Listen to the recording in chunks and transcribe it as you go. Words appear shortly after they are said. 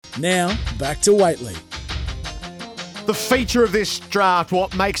Now, back to Waitley. The feature of this draft,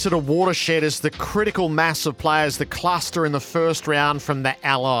 what makes it a watershed, is the critical mass of players that cluster in the first round from the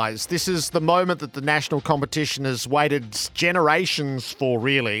Allies. This is the moment that the national competition has waited generations for,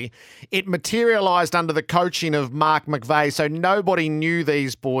 really. It materialised under the coaching of Mark McVeigh, so nobody knew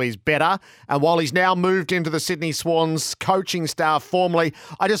these boys better. And while he's now moved into the Sydney Swans coaching staff formally,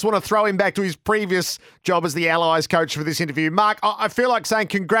 I just want to throw him back to his previous job as the Allies coach for this interview. Mark, I feel like saying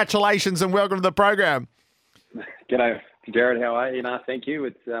congratulations and welcome to the program. G'day, Jared. How are you? Thank you.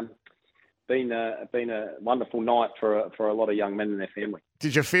 It's been a wonderful night for a lot of young men and their family.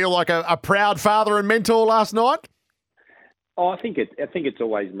 Did you feel like a proud father and mentor last night? Oh, I think it's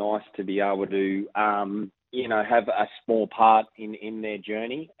always nice to be able to have a small part in their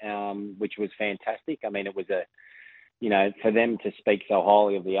journey, which was fantastic. I mean, it was for them to speak so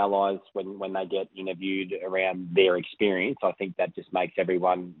highly of the Allies when they get interviewed around their experience, I think that just makes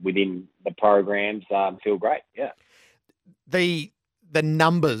everyone within the programs feel great. Yeah. The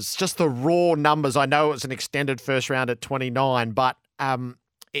numbers, just the raw numbers. I know it's an extended first round at 29, but did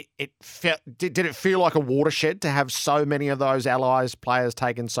it feel like a watershed to have so many of those Allies players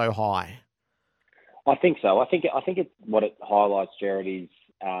taken so high? I think so. I think what it highlights, Jared, is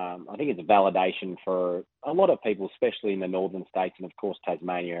I think it's a validation for a lot of people, especially in the northern states and, of course,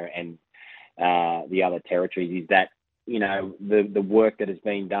 Tasmania and the other territories, is that, the work that has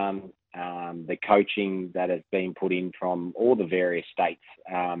been done, the coaching that has been put in from all the various states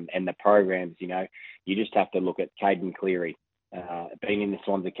and the programs, you just have to look at Caden Cleary, been in the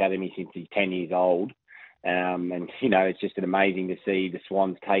Swans Academy since he's 10 years old. And, it's just amazing to see the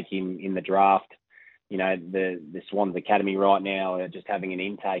Swans take him in the draft. The Swans Academy right now are just having an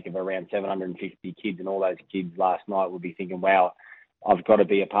intake of around 750 kids, and all those kids last night will be thinking, wow, I've got to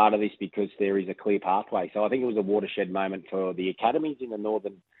be a part of this because there is a clear pathway. So I think it was a watershed moment for the academies in the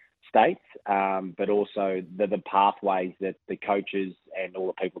northern states, but also the pathways that the coaches and all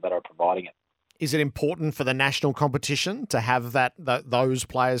the people that are providing it. Is it important for the national competition to have those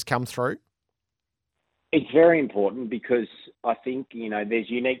players come through? It's very important because I think, there's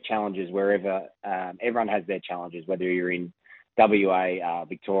unique challenges wherever everyone has their challenges, whether you're in WA,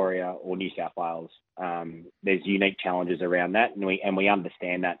 Victoria or New South Wales. There's unique challenges around that, and we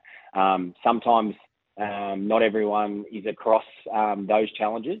understand that. Sometimes not everyone is across those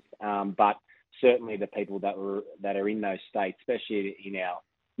challenges, but certainly the people that are in those states, especially in our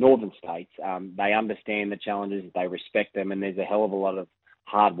northern states, they understand the challenges, they respect them, and there's a hell of a lot of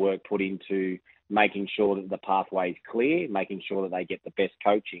hard work put into making sure that the pathway is clear, making sure that they get the best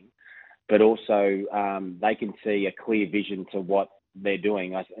coaching, but also they can see a clear vision to what they're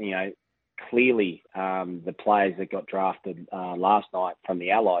doing. Clearly the players that got drafted last night from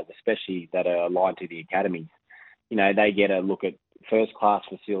the Allies, especially that are aligned to the academies, they get a look at first-class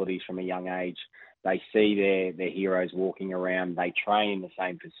facilities from a young age. They see their heroes walking around. They train in the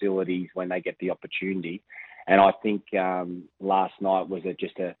same facilities when they get the opportunity. And I think last night was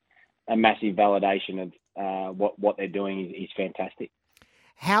just a massive validation of what they're doing is fantastic.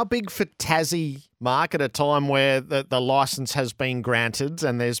 How big for Tassie, Mark, at a time where the licence has been granted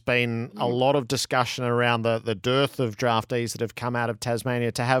and there's been a lot of discussion around the dearth of draftees that have come out of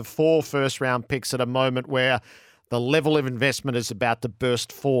Tasmania, to have 4 first-round picks at a moment where the level of investment is about to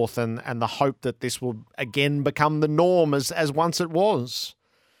burst forth and the hope that this will again become the norm as once it was?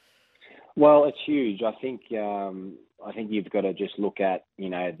 Well, it's huge. I think you've got to just look at,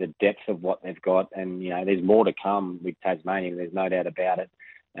 the depth of what they've got, and, there's more to come with Tasmania. There's no doubt about it.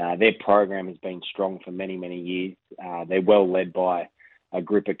 Their program has been strong for many, many years. They're well led by a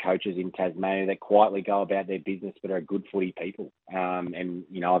group of coaches in Tasmania that quietly go about their business but are good footy people. And,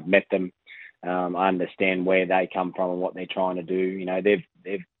 I've met them. I understand where they come from and what they're trying to do.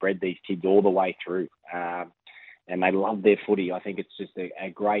 They've bred these kids all the way through, and they love their footy. I think it's just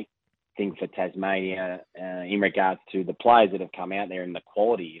a great thing for Tasmania in regards to the players that have come out there and the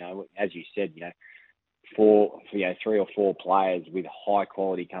quality. As you said, 3 or 4 players with high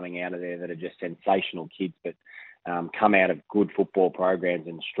quality coming out of there that are just sensational kids, but come out of good football programs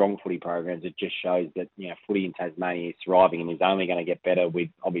and strong footy programs. It just shows that footy in Tasmania is thriving and is only going to get better with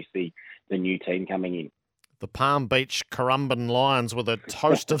obviously the new team coming in. The Palm Beach Currumbin Lions were the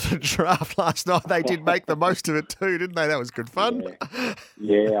toast of the draft last night. They did make the most of it too, didn't they? That was good fun.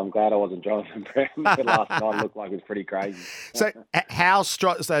 Yeah, I'm glad I wasn't Jonathan Brown, but last night looked like it was pretty crazy. So how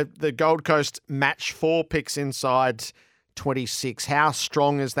strong? So the Gold Coast match 4 picks inside 26. How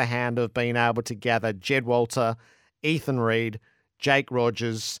strong is the hand of being able to gather Jed Walter, Ethan Reid, Jake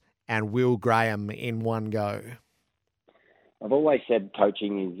Rogers, and Will Graham in one go? I've always said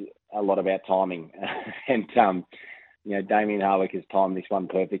coaching is a lot about timing, and Damien Hardwick has timed this one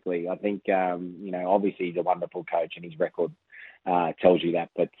perfectly. I think, obviously he's a wonderful coach and his record tells you that.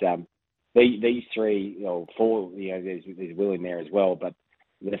 But these three, or four, there's Will in there as well. But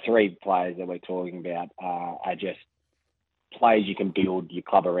the three players that we're talking about are just players you can build your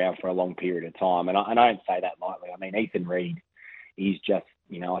club around for a long period of time. And I don't say that lightly. I mean, Ethan Reid, he's just,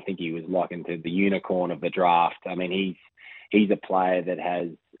 I think he was likened to the unicorn of the draft. I mean, he's a player that has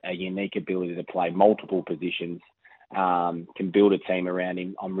a unique ability to play multiple positions, can build a team around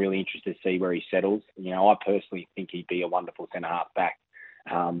him. I'm really interested to see where he settles. I personally think he'd be a wonderful centre-half back.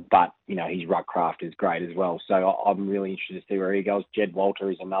 But his ruck craft is great as well. So I'm really interested to see where he goes. Jed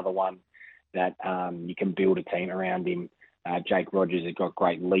Walter is another one that you can build a team around him. Jake Rogers has got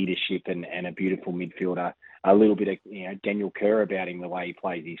great leadership and a beautiful midfielder. A little bit of Daniel Kerr about him, the way he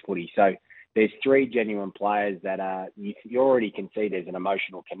plays his footy. So there's three genuine players that you already can see there's an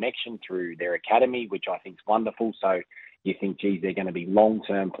emotional connection through their academy, which I think is wonderful. So you think, geez, they're going to be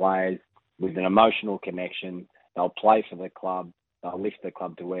long-term players with an emotional connection. They'll play for the club. They'll lift the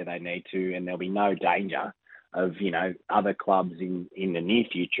club to where they need to, and there'll be no danger of, other clubs in the near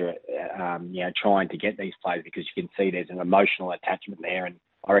future, trying to get these players, because you can see there's an emotional attachment there, and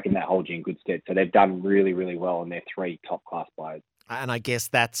I reckon that holds you in good stead. So they've done really, really well, and they're three top-class players. And I guess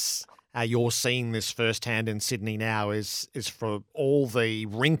that's you're seeing this firsthand in Sydney now is for all the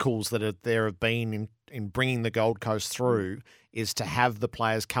wrinkles that there have been in bringing the Gold Coast through, is to have the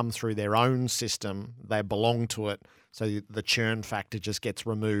players come through their own system. They belong to it. So the churn factor just gets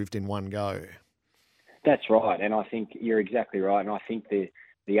removed in one go. That's right, and I think you're exactly right. And I think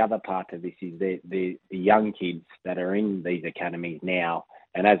the other part of this is the young kids that are in these academies now.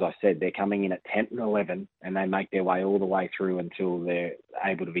 And as I said, they're coming in at 10 and 11, and they make their way all the way through until they're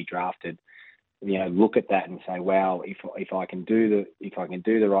able to be drafted. Look at that and say, wow, if I can do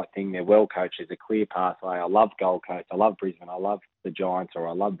the right thing, they're well coached. There's a clear pathway. I love Gold Coast. I love Brisbane. I love the Giants, or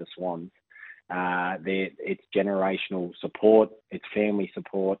I love the Swans. It's generational support, it's family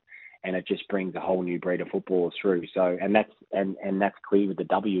support, and it just brings a whole new breed of footballers through. So, and that's clear with the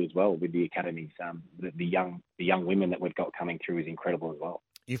W as well, with the academies. The young women that we've got coming through is incredible as well.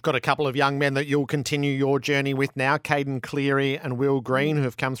 You've got a couple of young men that you'll continue your journey with now, Caden Cleary and Will Green, who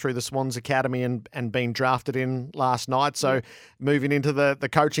have come through the Swans Academy and been drafted in last night. So moving into the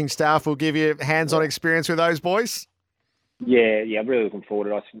coaching staff will give you hands-on experience with those boys. Yeah, I'm really looking forward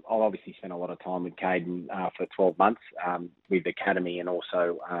to it. I'll obviously spend a lot of time with Caden for 12 months with the academy and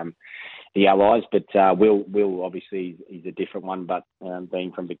also the Allies. But Will obviously is a different one, but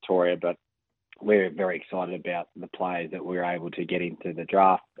being from Victoria. But we're very excited about the players that we were able to get into the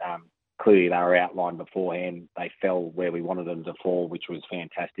draft. Clearly, they were outlined beforehand. They fell where we wanted them to fall, which was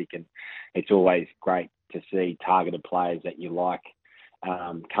fantastic. And it's always great to see targeted players that you like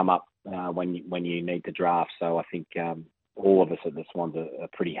come up when you need to draft. So I think all of us at the Swans are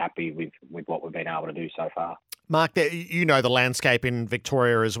pretty happy with what we've been able to do so far. Mark, you know the landscape in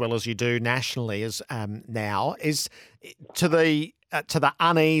Victoria as well as you do nationally as now. Is to the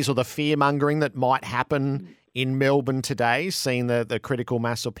unease or the fear-mongering that might happen in Melbourne today, seeing the critical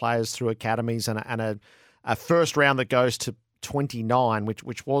mass of players through academies and a first round that goes to 29,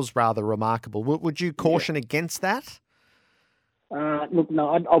 which was rather remarkable. Would you caution against that? Look, no,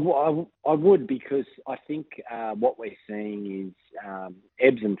 I would, because I think what we're seeing is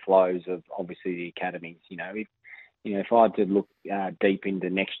ebbs and flows of obviously the academies. If I had to look deep into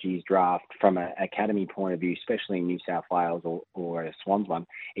next year's draft from an academy point of view, especially in New South Wales or a Swans one,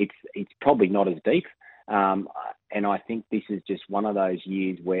 it's probably not as deep. And I think this is just one of those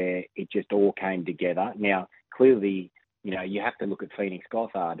years where it just all came together. Now, clearly, you have to look at Phoenix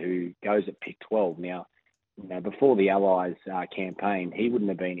Gothard, who goes at pick 12. Now, before the Allies campaign, he wouldn't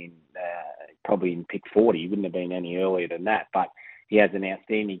have been probably in pick 40. He wouldn't have been any earlier than that. But he has an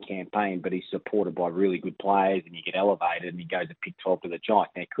outstanding campaign, but he's supported by really good players, and you get elevated, and he goes at pick 12 to the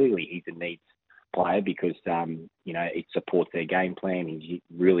Giants. Now, clearly, he's a needs player because, it supports their game plan. He's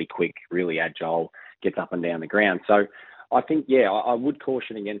really quick, really agile, gets up and down the ground. So I think, I would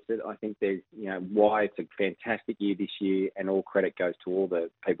caution against it. I think there's, why it's a fantastic year this year, and all credit goes to all the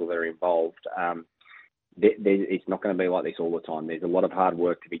people that are involved. It's not going to be like this all the time. There's a lot of hard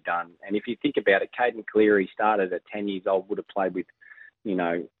work to be done. And if you think about it, Caden Cleary started at 10 years old, would have played with,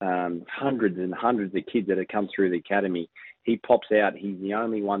 hundreds and hundreds of kids that have come through the academy. He pops out. He's the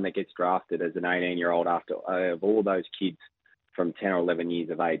only one that gets drafted as an 18-year-old after of all those kids from 10 or 11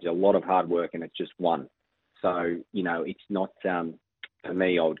 years of age. A lot of hard work, and it's just one. So, it's not... For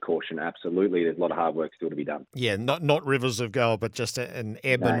me, I would caution, absolutely, there's a lot of hard work still to be done. Yeah, not rivers of gold, but just an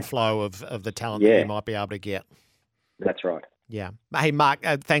ebb and flow of the talent that you might be able to get. That's right. Yeah. Hey, Mark,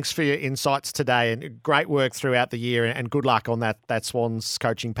 thanks for your insights today and great work throughout the year and good luck on that Swans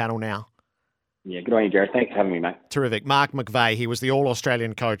coaching panel now. Yeah, good on you, Jared. Thanks for having me, mate. Terrific. Mark McVeigh, he was the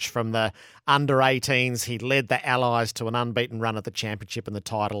All-Australian coach from the under-18s. He led the Allies to an unbeaten run at the championship and the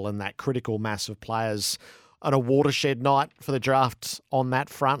title and that critical mass of players on a watershed night for the draft on that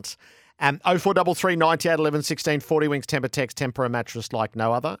front. 0433 98 11 16 40 Wings Temper Text, Tempera mattress like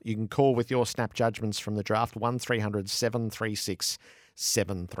no other. You can call with your snap judgments from the draft, 1300 736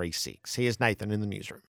 736. Here's Nathan in the newsroom.